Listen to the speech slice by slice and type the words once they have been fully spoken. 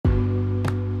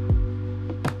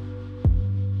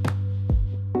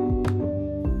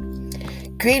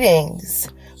Greetings.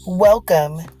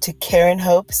 Welcome to Karen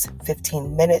Hope's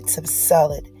 15 Minutes of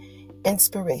Solid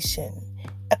Inspiration,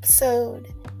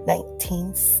 episode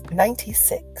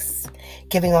 1996,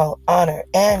 giving all honor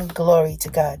and glory to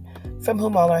God, from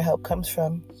whom all our help comes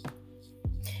from.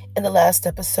 In the last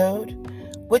episode,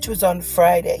 which was on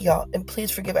Friday, y'all, and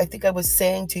please forgive, I think I was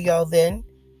saying to y'all then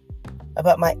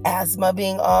about my asthma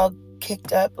being all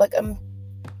kicked up, like I'm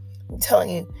telling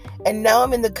you, and now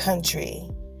I'm in the country.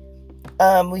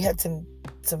 We had some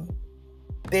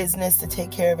business to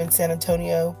take care of in San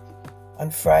Antonio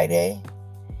on Friday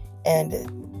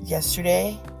and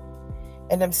yesterday,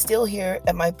 and I'm still here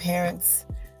at my parents'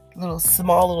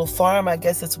 small little farm. I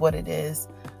guess it's what it is.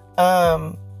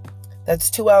 That's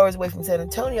 2 hours away from San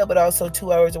Antonio, but also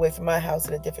 2 hours away from my house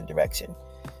in a different direction.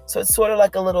 So it's sort of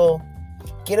like a little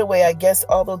getaway, I guess,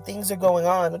 although things are going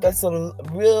on. I've got some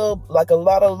a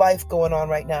lot of life going on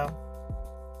right now.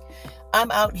 I'm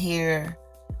out here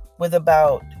with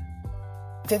about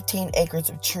 15 acres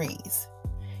of trees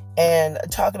and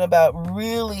talking about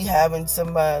really having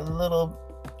some little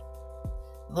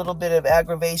bit of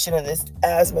aggravation of this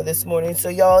asthma this morning. So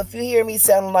y'all, if you hear me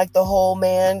sounding like the whole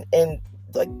man and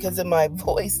like because of my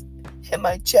voice and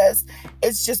my chest,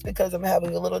 it's just because I'm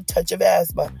having a little touch of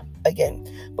asthma again.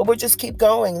 But we'll just keep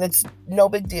going. That's no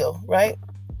big deal, right?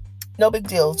 No big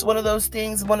deal. It's one of those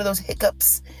things, one of those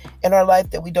hiccups in our life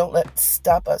that we don't let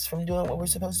stop us from doing what we're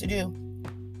supposed to do.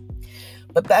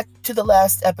 But back to the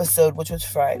last episode, which was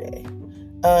Friday.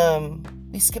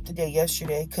 We skipped a day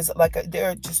yesterday because there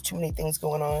are just too many things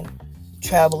going on,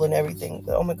 travel and everything.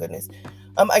 Oh my goodness.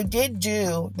 I did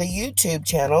do the YouTube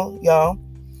channel, y'all.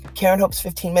 Karen Hope's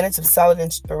 15 Minutes of Solid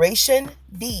Inspiration,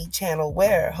 the channel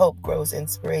where hope grows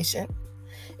inspiration.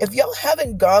 If y'all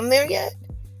haven't gone there yet,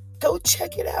 go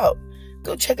check it out.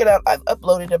 Go check it out. I've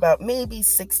uploaded about maybe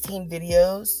 16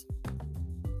 videos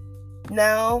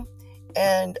now.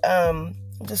 And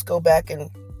just go back and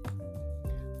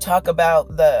talk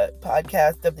about the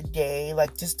podcast of the day.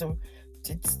 Like just to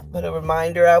put a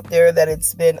reminder out there that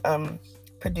it's been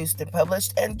produced and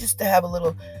published. And just to have a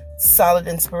little solid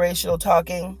inspirational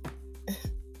talking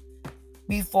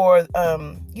before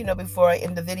I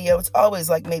end the video. It's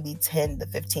always like maybe 10 to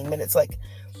 15 minutes. Like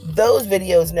those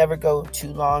videos never go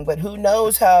too long, but who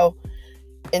knows how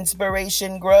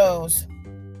inspiration grows?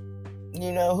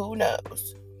 Who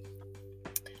knows?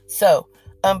 So,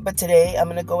 but today I'm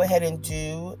going to go ahead and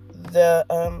do the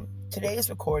today's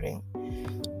recording.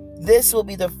 This will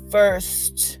be the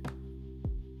first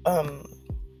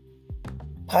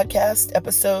podcast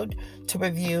episode to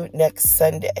review next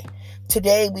Sunday.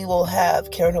 Today we will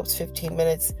have Karen Hope's 15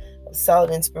 Minutes of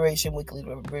Solid Inspiration Weekly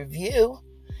Review.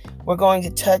 We're going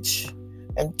to touch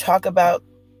and talk about,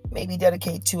 maybe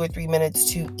dedicate 2 or 3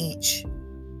 minutes to each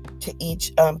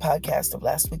podcast of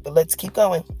last week. But let's keep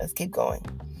going.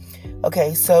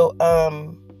 Okay, so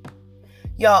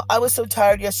y'all, I was so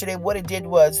tired yesterday. What it did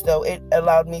was, though, it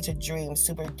allowed me to dream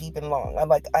super deep and long.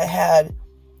 I had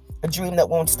a dream that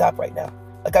won't stop right now.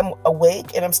 Like I'm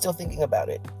awake and I'm still thinking about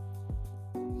it.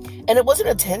 And it wasn't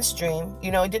a tense dream.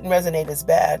 It didn't resonate as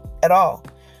bad at all.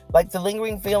 Like the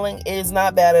lingering feeling is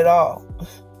not bad at all.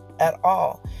 At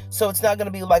all. So it's not going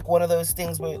to be like one of those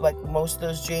things where like most of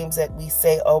those dreams that we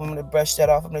say, oh, I'm going to brush that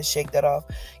off. I'm going to shake that off.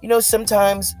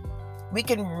 Sometimes we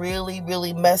can really,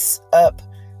 really mess up.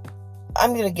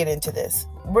 I'm going to get into this.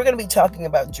 We're going to be talking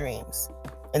about dreams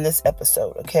in this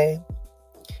episode, okay?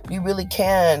 We really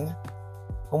can.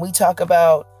 When we talk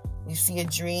about, we see a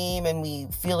dream and we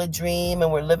feel a dream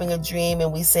and we're living a dream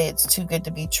and we say it's too good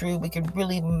to be true, we can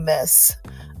really mess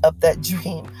up that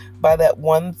dream by that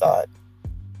one thought.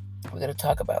 We're going to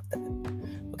talk about that,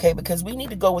 okay? Because we need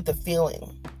to go with the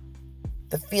feeling,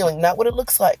 not what it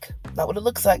looks like,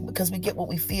 because we get what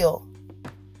we feel,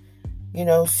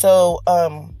 so,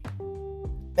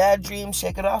 bad dream,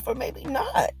 shake it off, or maybe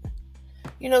not.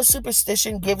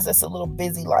 Superstition gives us a little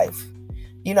busy life.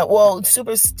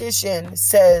 Superstition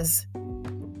says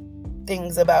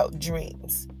things about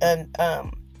dreams and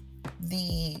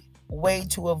the way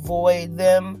to avoid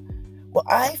them. Well,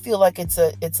 I feel like it's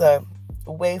a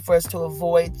way for us to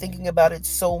avoid thinking about it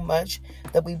so much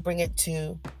that we bring it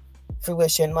to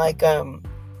fruition, like a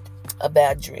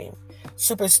bad dream.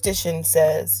 Superstition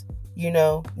says,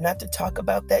 not to talk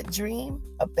about that dream,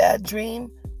 a bad dream,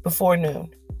 before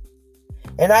noon.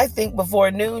 And I think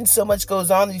before noon, so much goes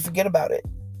on that you forget about it.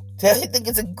 So I think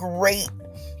it's a great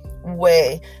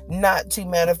way not to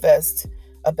manifest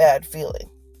a bad feeling,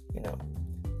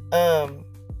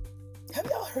 Have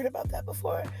y'all heard about that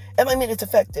before? And I mean, it's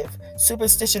effective,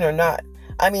 superstition or not.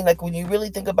 I mean, like when you really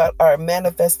think about our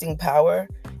manifesting power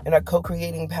and our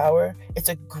co-creating power, it's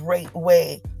a great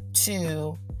way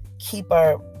to keep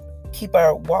our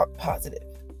walk positive.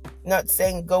 Not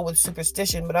saying go with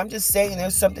superstition, but I'm just saying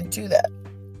there's something to that.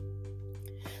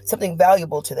 Something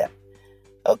valuable to that.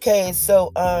 Okay,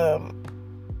 so there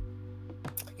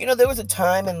was a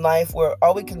time in life where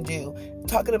all we can do,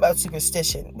 talking about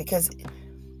superstition, because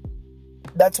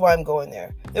that's why I'm going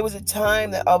there. There was a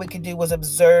time that all we could do was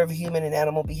observe human and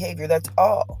animal behavior. That's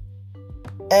all.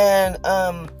 And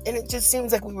it just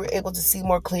seems like we were able to see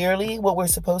more clearly what we're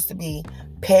supposed to be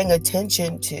paying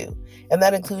attention to. And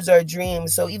that includes our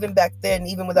dreams. So even back then,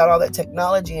 even without all that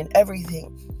technology and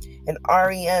everything, and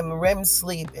REM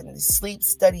sleep, and sleep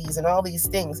studies, and all these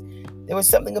things, there was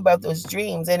something about those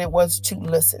dreams, and it was to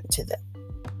listen to them.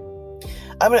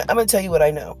 I'm gonna tell you what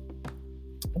I know.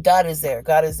 God is there.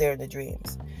 God is there in the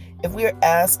dreams. If we're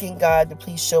asking God to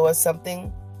please show us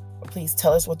something, or please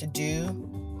tell us what to do,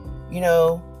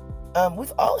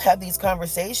 we've all had these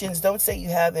conversations. Don't say you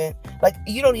haven't. Like,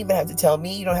 you don't even have to tell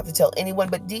me. You don't have to tell anyone.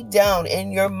 But deep down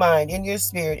in your mind, in your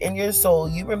spirit, in your soul,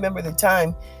 you remember the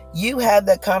time you had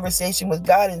that conversation with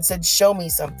God and said, show me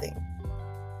something.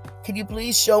 Can you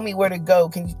please show me where to go?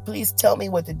 Can you please tell me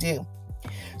what to do?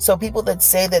 So people that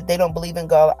say that they don't believe in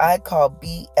God, I call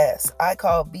BS. I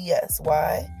call BS.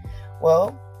 Why?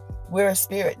 Well, we're a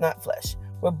spirit, not flesh.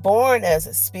 We're born as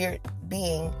a spirit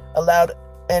being, allowed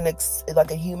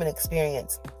like a human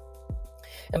experience.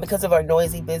 And because of our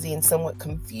noisy, busy, and somewhat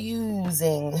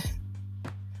confusing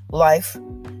life,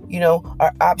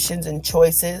 our options and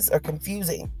choices are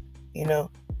confusing.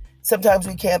 Sometimes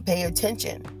we can't pay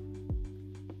attention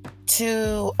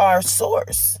to our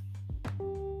source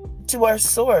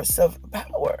of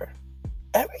power.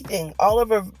 Everything, all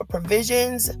of our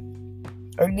provisions,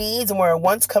 our needs, and where our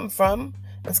wants come from,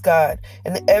 it's God.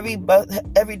 And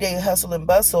everyday hustle and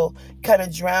bustle kind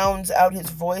of drowns out his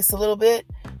voice a little bit.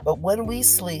 But when we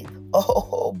sleep,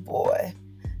 oh boy,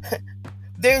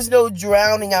 there's no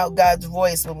drowning out God's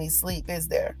voice when we sleep, is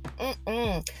there?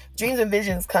 Dreams and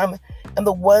visions come, and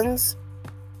the ones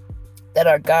that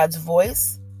are God's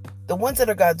voice,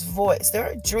 there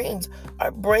are dreams.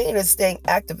 Our brain is staying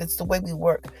active. It's the way we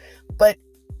work. But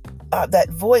that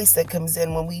voice that comes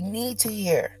in when we need to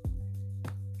hear,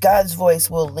 God's voice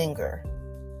will linger,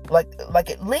 like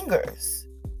it lingers.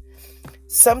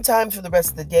 Sometimes for the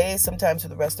rest of the day, sometimes for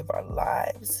the rest of our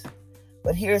lives.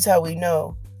 But here's how we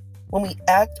know. When we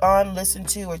act on, listen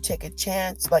to, or take a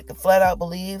chance, like to flat out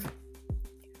believe,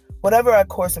 whatever our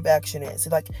course of action is.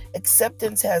 Like,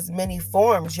 acceptance has many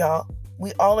forms, y'all.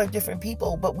 We all are different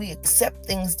people, but we accept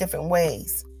things different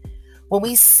ways. When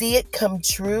we see it come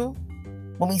true,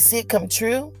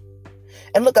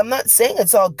 and look, I'm not saying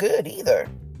it's all good either.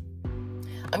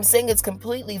 I'm saying it's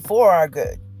completely for our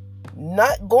good.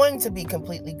 Not going to be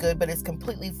completely good, but it's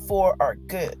completely for our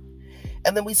good.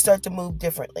 And then we start to move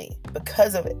differently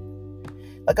because of it.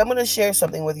 Like, I'm going to share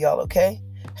something with y'all, okay?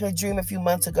 I had a dream a few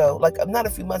months ago, not a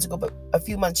few months ago, but a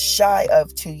few months shy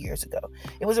of 2 years ago.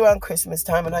 It was around Christmas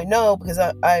time, and I know because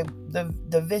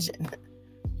the vision,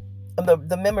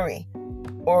 the memory,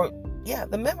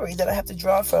 the memory that I have to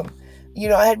draw from.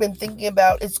 I had been thinking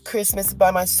about, it's Christmas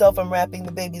by myself. I'm wrapping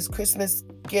the baby's Christmas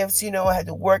gifts. I had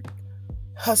to work,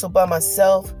 hustle by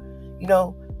myself,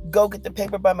 go get the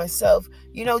paper by myself,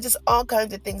 just all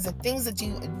kinds of things, the things that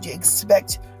you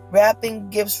expect, wrapping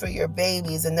gifts for your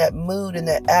babies, and that mood and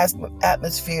that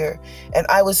atmosphere. And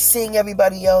I was seeing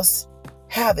everybody else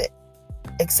have it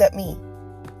except me.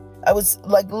 I was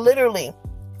literally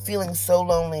feeling so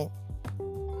lonely.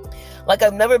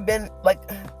 I've never been,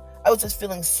 I was just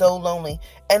feeling so lonely.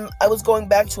 And I was going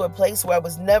back to a place where I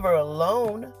was never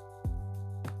alone.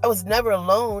 I was never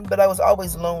alone, but I was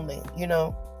always lonely, And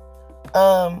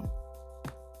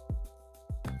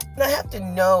I have to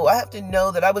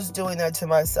know that I was doing that to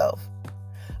myself.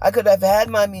 I could have had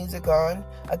my music on.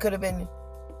 I could have been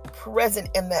present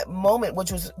in that moment,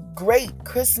 which was great.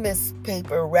 Christmas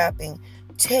paper wrapping,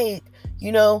 tape,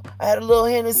 I had a little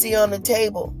Hennessy on the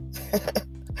table.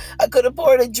 I could have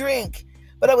poured a drink,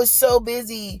 but I was so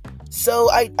busy. So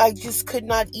I just could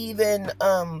not even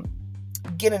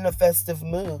get in a festive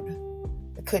mood.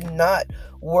 I could not,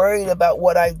 worried about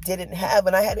what I didn't have.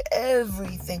 And I had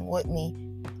everything with me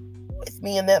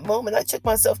in that moment. I took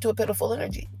myself to a pitiful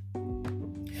energy,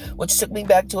 which took me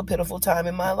back to a pitiful time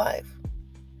in my life.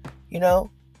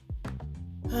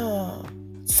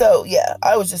 So yeah,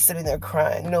 I was just sitting there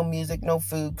crying. No music, no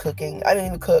food, cooking. I didn't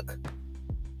even cook.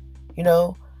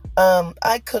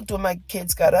 I cooked when my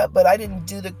kids got up, but I didn't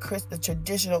do the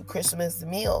traditional Christmas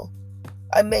meal.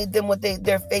 I made them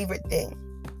their favorite thing.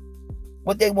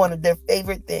 What they wanted, their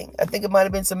favorite thing. I think it might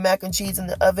have been some mac and cheese in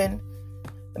the oven.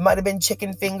 It might have been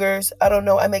chicken fingers. I don't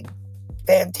know. I make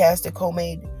fantastic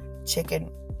homemade chicken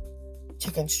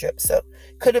strips. So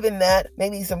could have been that,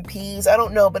 maybe some peas, I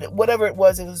don't know, but whatever it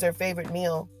was their favorite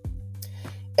meal.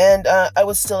 And I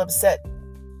was still upset,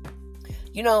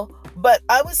 but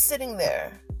I was sitting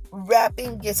there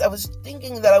wrapping gifts. I was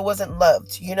thinking that I wasn't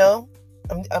loved.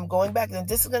 I'm going back, and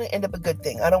this is going to end up a good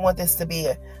thing. I don't want this to be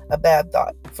a bad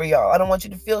thought for y'all. I don't want you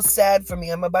to feel sad for me.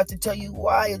 I'm about to tell you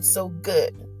why it's so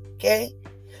good. Okay?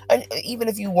 And even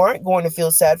if you weren't going to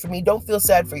feel sad for me, don't feel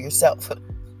sad for yourself.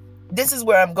 This is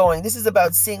where I'm going. This is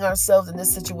about seeing ourselves in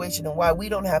this situation and why we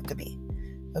don't have to be.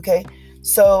 Okay?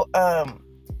 So,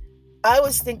 I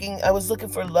was thinking, I was looking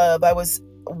for love. I was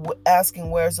asking,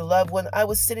 where's the love? When I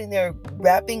was sitting there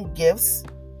wrapping gifts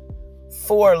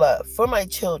for love, for my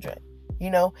children,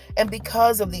 and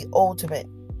because of the ultimate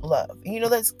love,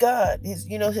 that's God,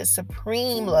 his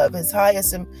supreme love, his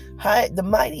highest and the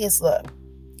mightiest love.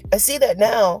 I see that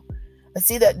now.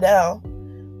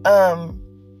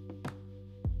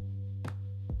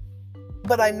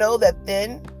 But I know that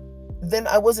then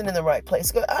I wasn't in the right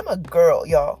place. I'm a girl,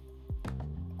 y'all.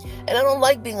 And I don't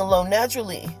like being alone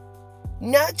naturally.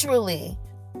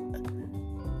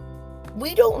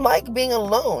 We don't like being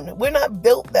alone. We're not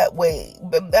built that way.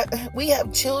 We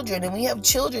have children, and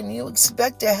you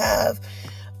expect to have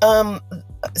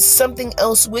something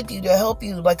else with you to help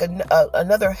you, like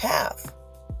another half.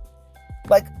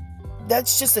 Like,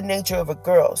 that's just the nature of a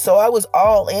girl. So I was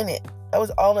all in it. I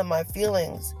was all in my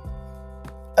feelings.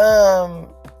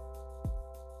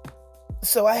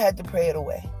 So I had to pray it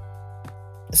away.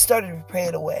 I started to pray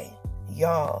it away.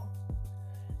 Y'all,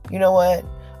 you know what?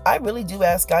 I really do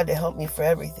ask God to help me for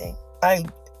everything. I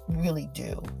really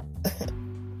do.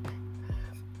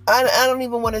 I don't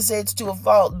even want to say it's to a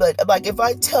fault, but like, if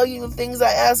I tell you the things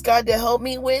I ask God to help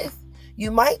me with,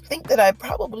 you might think that I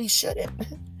probably shouldn't.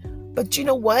 But you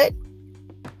know what?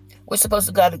 We're supposed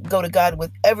to go to God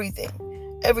with everything.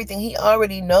 Everything. He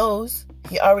already knows.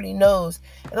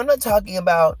 And I'm not talking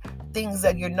about things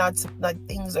that you're not, like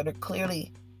things that are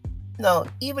clearly, no,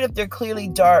 even if they're clearly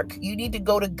dark, you need to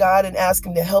go to God and ask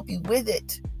him to help you with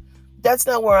it. That's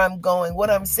not where I'm going. What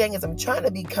I'm saying is I'm trying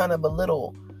to be kind of a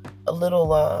little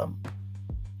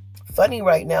funny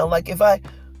right now. Like if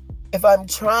I'm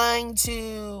trying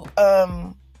to,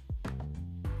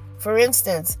 for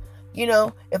instance,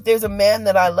 if there's a man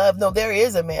that I love, no, there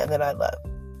is a man that I love.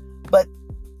 But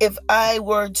if I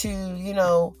were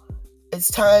to, it's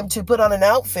time to put on an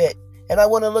outfit and I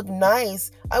want to look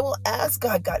nice, I will ask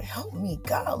God, help me.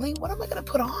 Golly, what am I going to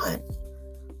put on?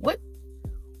 What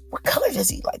color does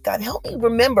he like? God, help me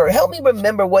remember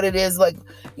what it is. Like,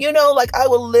 like I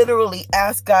will literally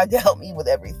ask God to help me with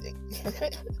everything.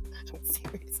 I'm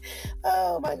serious.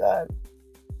 Oh my God.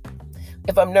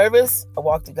 If I'm nervous, I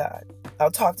walk to God.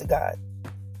 I'll talk to God.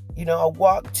 I'll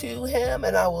walk to him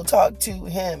and I will talk to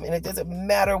him, and it doesn't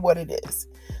matter what it is.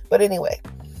 But anyway,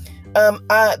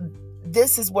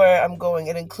 this is where I'm going.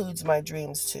 It includes my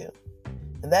dreams too.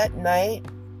 And that night,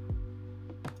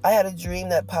 I had a dream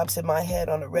that pops in my head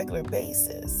on a regular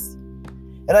basis.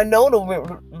 And I know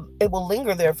it will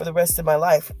linger there for the rest of my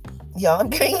life. Yeah, I'm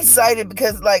getting excited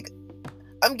because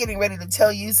I'm getting ready to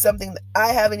tell you something that I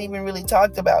haven't even really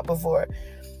talked about before.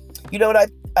 You know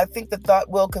what? I think the thought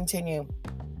will continue.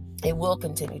 It will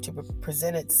continue to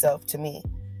present itself to me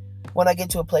when I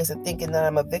get to a place of thinking that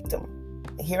I'm a victim.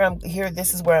 Here,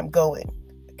 this is where I'm going.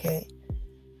 Okay.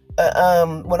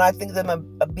 When I think that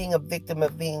I'm being a victim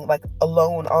of being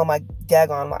alone all my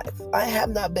daggone life, I have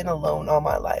not been alone all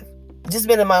my life. I've just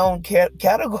been in my own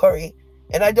category,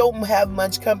 and I don't have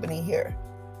much company here.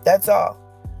 That's all.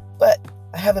 But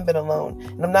I haven't been alone,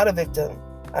 and I'm not a victim.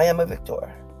 I am a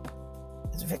victor.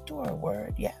 Is victor a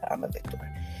word? Yeah, I'm a victor.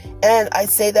 And I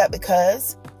say that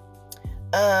because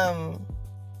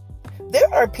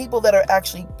there are people that are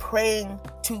actually praying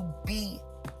to be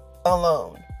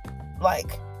alone.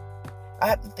 I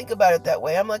have to think about it that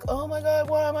way. I'm like, oh my God,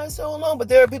 why am I so alone? But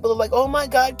there are people that are like, oh my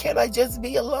God, can't I just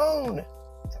be alone?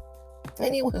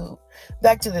 Anywho,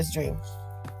 back to this dream.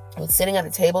 I was sitting at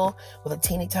a table with a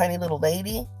teeny tiny little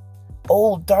lady,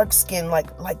 old, dark skin,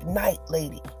 like night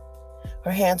lady.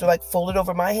 Her hands were folded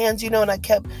over my hands, and I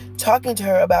kept talking to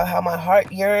her about how my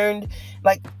heart yearned.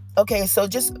 Okay, so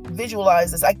just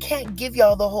visualize this. I can't give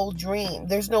y'all the whole dream.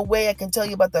 There's no way I can tell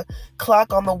you about the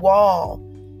clock on the wall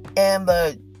and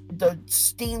the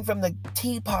steam from the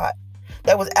teapot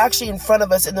that was actually in front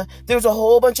of us. And there's a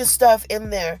whole bunch of stuff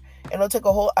in there. And it'll take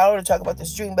a whole hour to talk about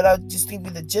this dream, but I'll just give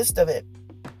you the gist of it.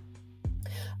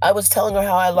 I was telling her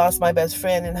how I lost my best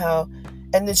friend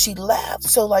and then she laughed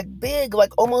so big,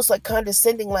 almost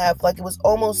condescending laugh. It was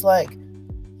almost like,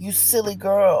 you silly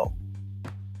girl.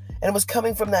 And it was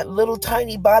coming from that little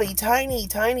tiny body,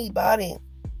 tiny body.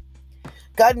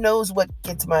 God knows what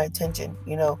gets my attention.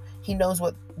 He knows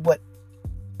what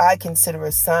I consider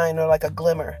a sign or like a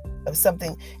glimmer of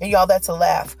something. And y'all, that's a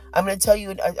laugh. I'm going to tell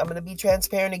you, I'm going to be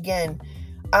transparent again.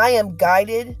 I am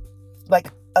guided like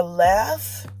a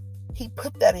laugh. He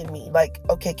put that in me. Like,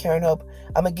 okay, Karen Hope,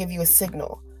 I'm going to give you a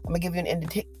signal. I'm going to give you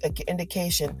an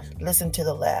indication. Listen to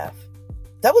the laugh.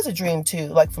 That was a dream too,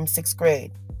 like from 6th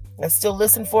grade. I still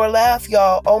listen for a laugh,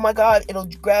 y'all. Oh my God, it'll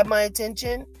grab my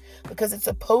attention because it's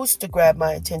supposed to grab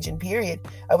my attention, period.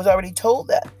 I was already told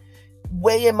that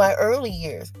way in my early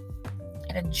years.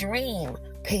 In a dream,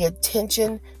 pay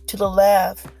attention to the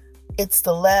laugh. It's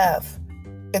the laugh.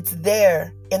 It's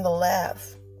there in the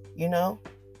laugh,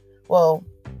 Well,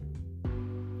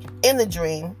 in the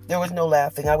dream, there was no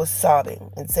laughing. I was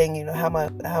sobbing and saying, how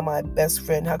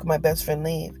could my best friend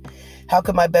leave? How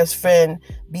could my best friend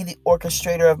be the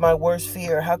orchestrator of my worst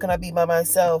fear? How can I be by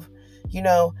myself?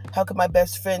 How could my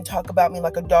best friend talk about me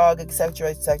like a dog,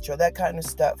 etc., that kind of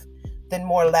stuff. Then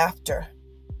more laughter.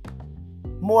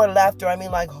 I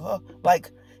mean,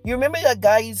 like, you remember that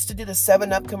guy used to do the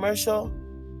 7-Up commercial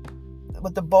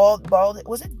with the bald,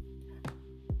 was it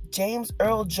James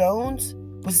Earl Jones?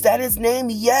 Was that his name?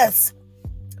 Yes.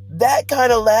 That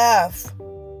kind of laugh.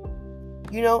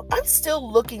 I'm still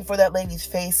looking for that lady's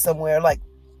face somewhere, like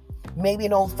maybe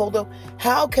an old photo.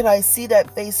 How can I see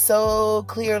that face so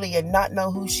clearly and not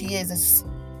know who she is?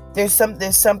 There's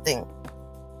something.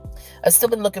 I've still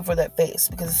been looking for that face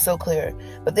because it's so clear.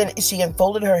 But then she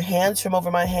unfolded her hands from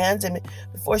over my hands, and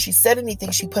before she said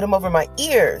anything, she put them over my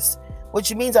ears,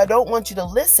 which means I don't want you to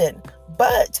listen.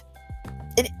 But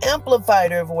it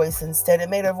amplified her voice instead. It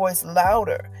made her voice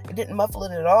louder. It didn't muffle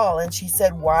it at all. And she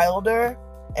said Wilder.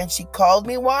 And she called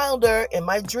me Wilder in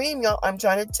my dream, y'all. I'm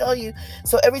trying to tell you.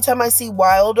 So every time I see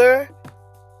Wilder,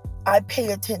 I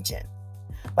pay attention.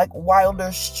 Like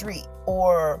Wilder Street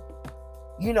or,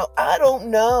 I don't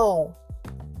know.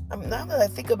 Now that I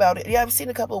think about it, yeah, I've seen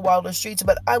a couple of Wilder Streets,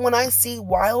 but when I see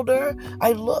Wilder,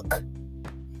 I look.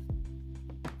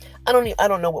 I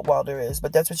don't know what Wilder is,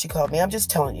 but that's what she called me. I'm just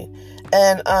telling you.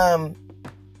 And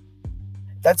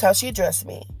that's how she addressed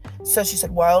me. So she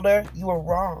said, Wilder, you were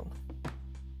wrong.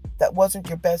 That wasn't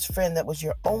your best friend. That was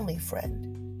your only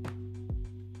friend.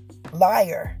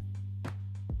 Liar.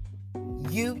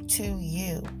 You to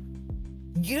you.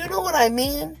 You know what I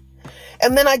mean?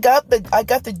 And then I got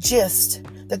the gist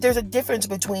that there's a difference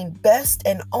between best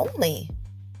and only.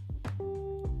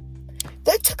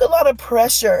 That took a lot of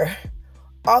pressure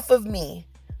off of me.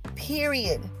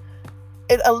 Period.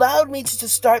 It allowed me to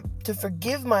start to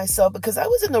forgive myself because I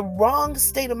was in the wrong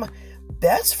state of my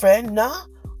best friend. Nah.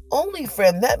 Only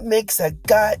friend. That makes a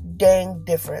god dang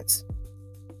difference.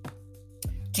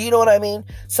 Do you know what I mean?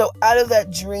 So out of that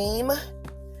dream,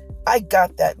 I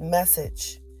got that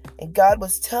message. And God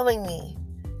was telling me,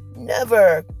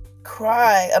 never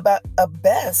cry about a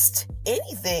best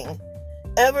anything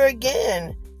ever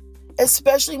again.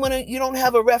 Especially when you don't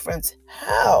have a reference.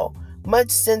 How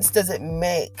much sense does it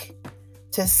make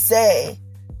to say,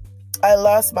 I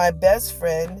lost my best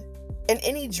friend in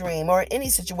any dream or in any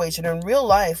situation or in real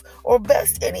life, or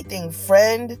best anything,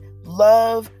 friend,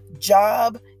 love,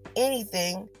 job,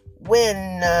 anything, when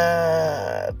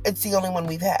it's the only one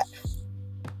we've had.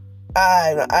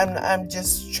 I'm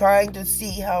just trying to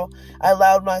see how I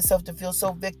allowed myself to feel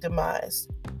so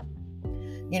victimized.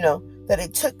 That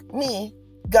it took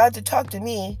God to talk to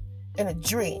me in a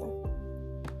dream.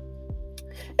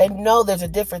 And know there's a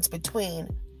difference between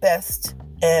best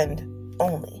and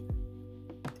only.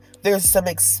 There's some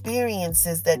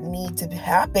experiences that need to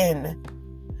happen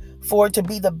for it to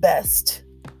be the best.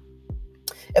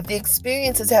 If the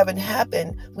experiences haven't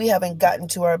happened, we haven't gotten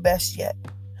to our best yet.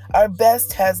 Our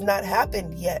best has not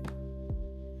happened yet.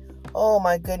 Oh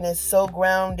my goodness, so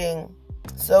grounding.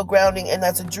 So grounding. And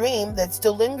that's a dream that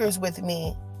still lingers with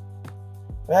me.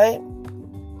 Right?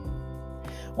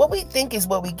 What we think is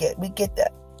what we get. We get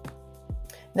that.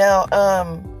 Now,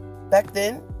 back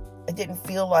then, I didn't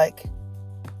feel like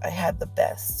I had the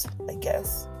best, I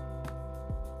guess.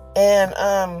 And,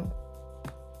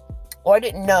 or I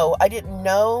didn't know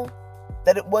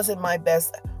that it wasn't my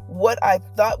best. What I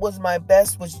thought was my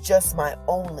best was just my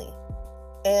only.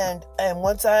 And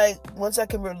once I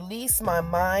can release my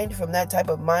mind from that type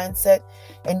of mindset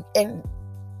and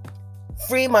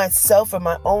free myself from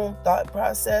my own thought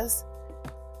process,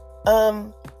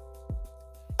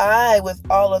 I, with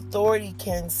all authority,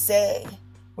 can say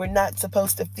we're not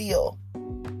supposed to feel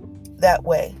that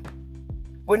way.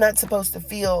 We're not supposed to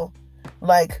feel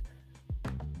like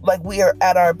we are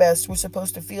at our best. We're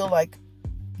supposed to feel like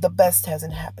the best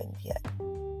hasn't happened yet.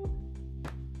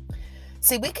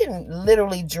 See, we can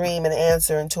literally dream an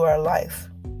answer into our life.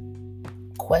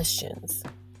 questions,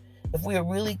 if we are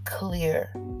really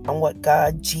clear on what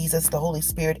God, Jesus, the Holy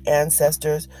Spirit,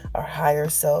 ancestors, our higher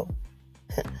self,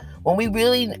 when we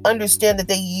really understand that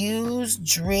they use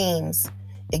dreams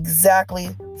exactly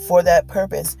for that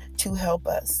purpose, to help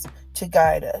us, to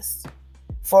guide us,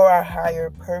 for our higher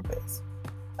purpose.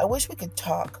 I wish we could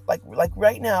talk, like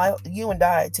right now, you and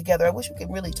I together, I wish we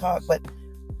could really talk, but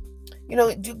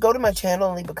go to my channel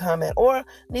and leave a comment or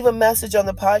leave a message on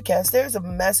the podcast. There's a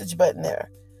message button there.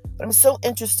 But I'm so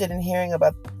interested in hearing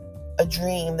about a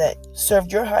dream that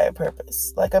served your higher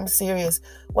purpose. Like, I'm serious.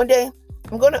 One day,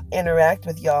 I'm going to interact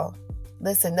with y'all.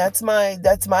 Listen, that's my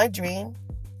dream.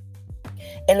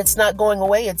 And it's not going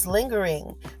away. It's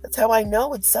lingering. That's how I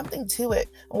know it's something to it.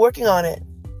 I'm working on it.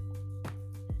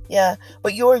 Yeah,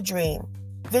 but your dream,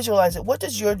 visualize it. What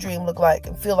does your dream look like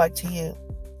and feel like to you?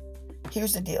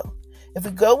 Here's the deal. If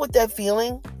we go with that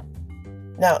feeling,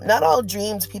 now, not all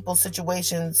dreams, people,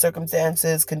 situations,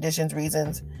 circumstances, conditions,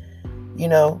 reasons,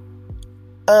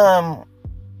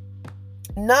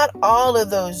 not all of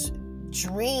those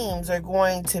dreams are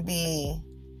going to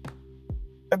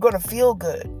feel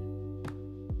good.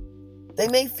 They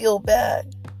may feel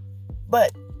bad,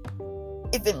 but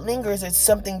if it lingers, it's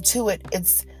something to it.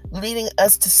 It's leading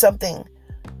us to something.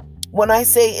 When I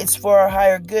say it's for our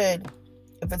higher good,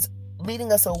 if it's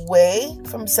leading us away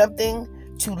from something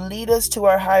to lead us to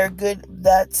our higher good,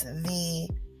 that's the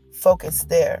focus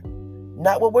there.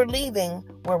 Not what we're leaving,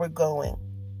 where we're going.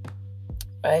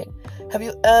 Right? Have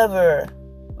you ever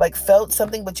felt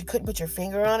something but you couldn't put your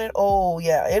finger on it? Oh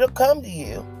yeah, it'll come to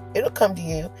you. It'll come to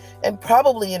you, and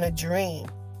probably in a dream.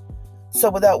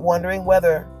 So without wondering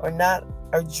whether or not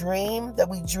our dream that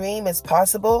we dream is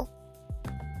possible,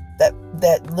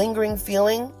 that lingering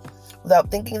feeling,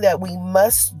 without thinking that we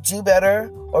must do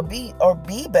better or be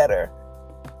better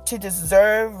to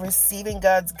deserve receiving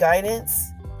God's guidance.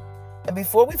 And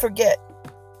before we forget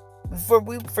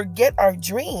our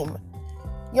dream,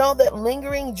 y'all, that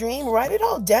lingering dream, write it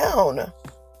all down.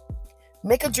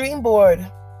 Make a dream board.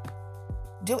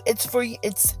 It's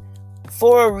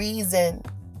for a reason.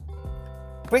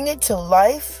 Bring it to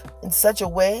life in such a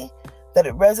way that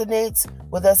it resonates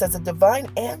with us as a divine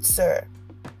answer.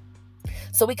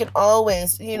 So we can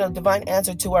always, divine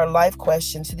answer to our life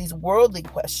questions, to these worldly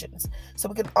questions. So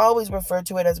we can always refer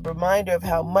to it as a reminder of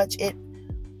how much it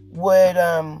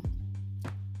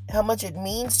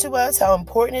means to us, how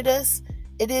important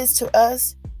it is to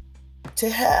us to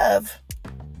have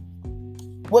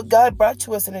what God brought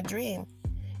to us in a dream,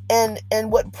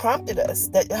 and what prompted us,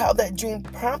 how that dream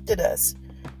prompted us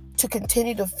to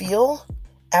continue to feel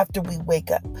after we wake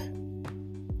up.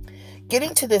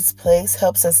 Getting to this place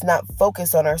helps us not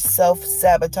focus on our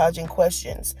self-sabotaging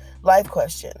questions, life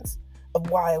questions of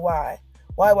why,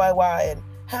 and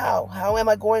how am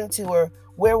I going to, or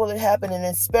where will it happen, and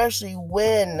especially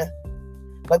when,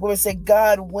 like when we say,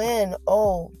 God, when,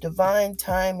 divine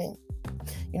timing.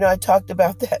 I talked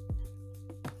about that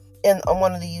on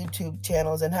one of the YouTube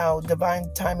channels, and how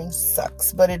divine timing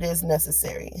sucks, but it is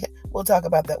necessary. We'll talk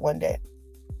about that one day.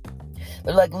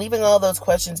 But leaving all those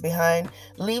questions behind,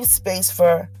 leave space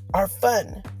for our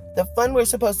fun. The fun we're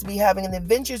supposed to be having, and the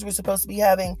adventures we're supposed to be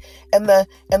having, and the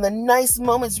nice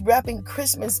moments wrapping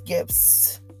Christmas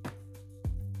gifts.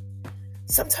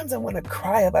 Sometimes I want to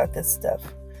cry about this stuff.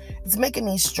 It's making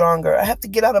me stronger. I have to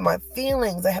get out of my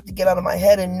feelings. I have to get out of my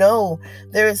head and know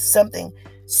there is something.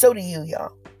 So do you,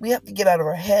 y'all. We have to get out of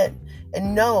our head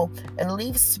and know and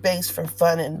leave space for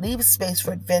fun, and leave space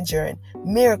for adventure and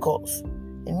miracles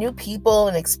and new people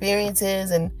and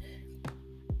experiences, and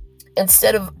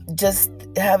instead of just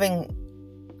having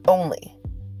only.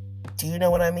 Do you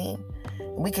know what I mean?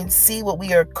 We can see what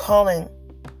we are calling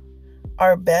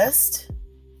our best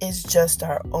is just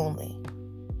our only.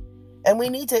 And we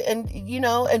need to, to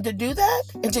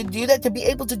be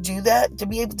able to do that, to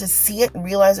be able to see it and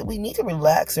realize that we need to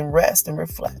relax and rest and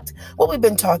reflect. What we've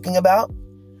been talking about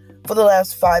for the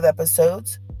last 5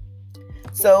 episodes.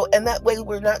 So, and that way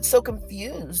we're not so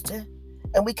confused,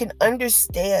 and we can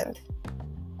understand,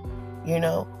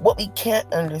 what we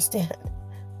can't understand.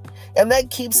 And that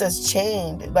keeps us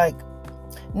chained,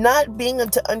 not being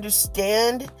able to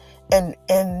understand and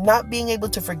not being able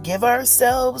to forgive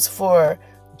ourselves for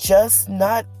just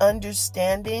not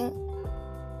understanding,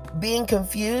 being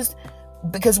confused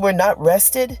because we're not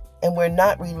rested and we're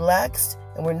not relaxed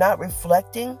and we're not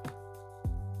reflecting.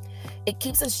 It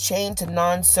keeps us chained to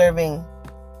non-serving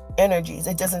energies.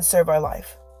 It doesn't serve our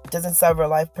life. It doesn't serve our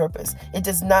life purpose. It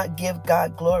does not give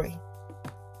God glory.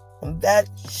 And that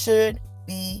should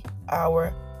be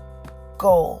our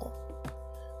goal.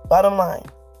 Bottom line,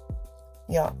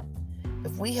 y'all,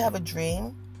 if we have a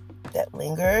dream that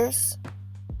lingers,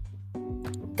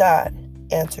 God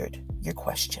answered your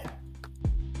question.